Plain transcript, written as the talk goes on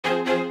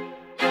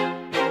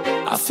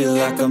feel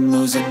like I'm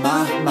losing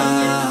my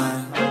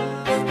mind.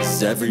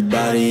 Is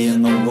everybody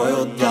in the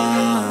world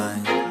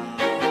blind?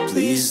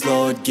 Please,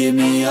 Lord, give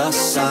me a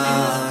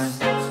sign,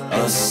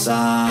 a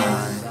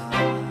sign.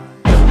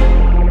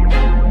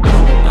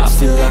 I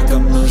feel like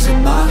I'm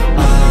losing my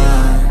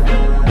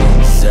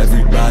mind. Is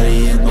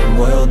everybody in the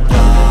world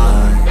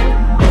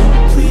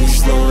blind?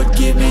 Please, Lord,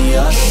 give me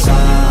a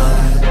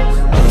sign,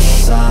 a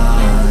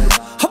sign.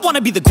 I wanna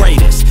be the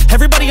greatest.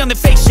 Everybody on the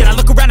fake shit. I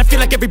look around and feel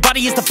like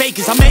everybody is the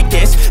fakest. I make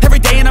this every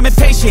day and I'm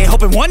impatient,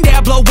 hoping one day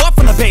I blow up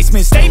from the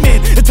basement.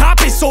 Statement, the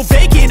top is so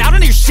vacant. I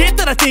don't hear shit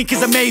that I think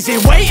is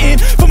amazing. Waiting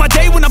for my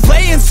day when I'm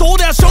playing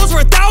sold out shows for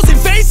 1,000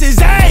 faces.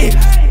 Hey,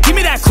 give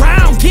me that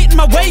crown, get in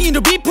my way and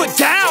to be put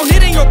down.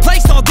 It ain't your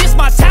place, all this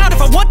my town.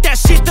 If I want that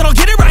shit, then I'll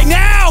get it right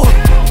now.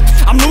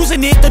 I'm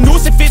losing it, the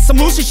noose it fits. I'm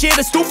losing shit,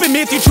 a stupid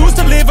myth. You choose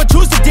to live or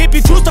choose to dip.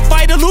 You choose to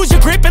fight or lose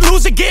your grip and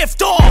lose a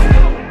gift.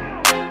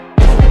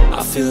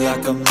 I feel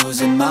like I'm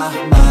losing my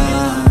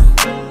mind.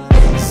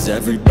 Is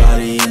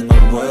everybody in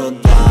the world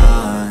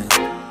blind?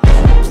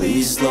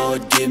 Please,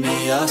 Lord, give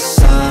me a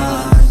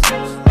sign,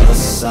 a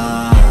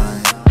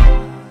sign.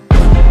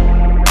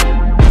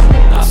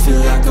 I feel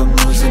like I'm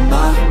losing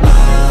my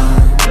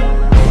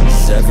mind.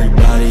 Is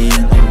everybody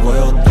in the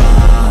world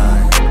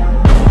blind?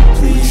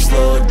 Please,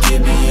 Lord,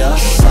 give me a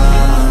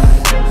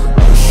sign,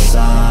 a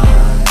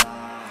sign.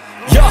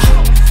 Yeah.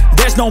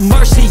 There's no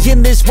mercy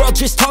in this world,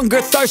 just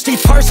hunger-thirsty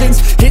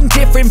persons in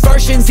different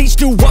versions. Each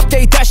new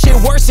update, that shit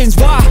worsens.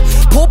 Why?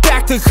 Pull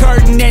back the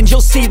curtain and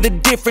you'll see the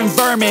different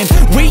vermin.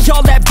 We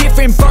all have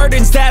different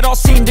burdens that all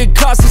seem to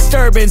cause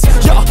disturbance.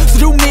 Yo, so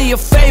do me a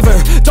favor,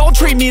 don't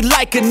treat me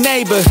like a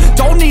neighbor.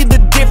 Don't need the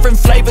different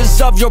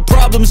flavors of your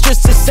problems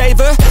just to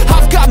savor.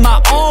 I've got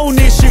my own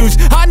issues,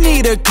 I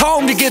need a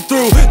comb to get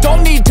through.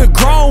 Don't need to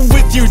groan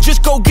with you,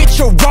 just go get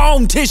your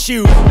own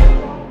tissue.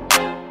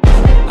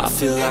 I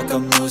feel like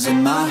I'm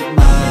losing my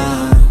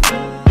mind.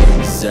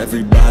 Is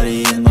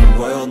everybody in the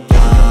world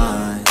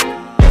blind?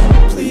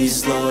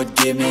 Please, Lord,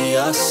 give me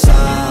a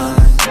sign,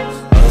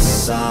 a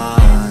sign.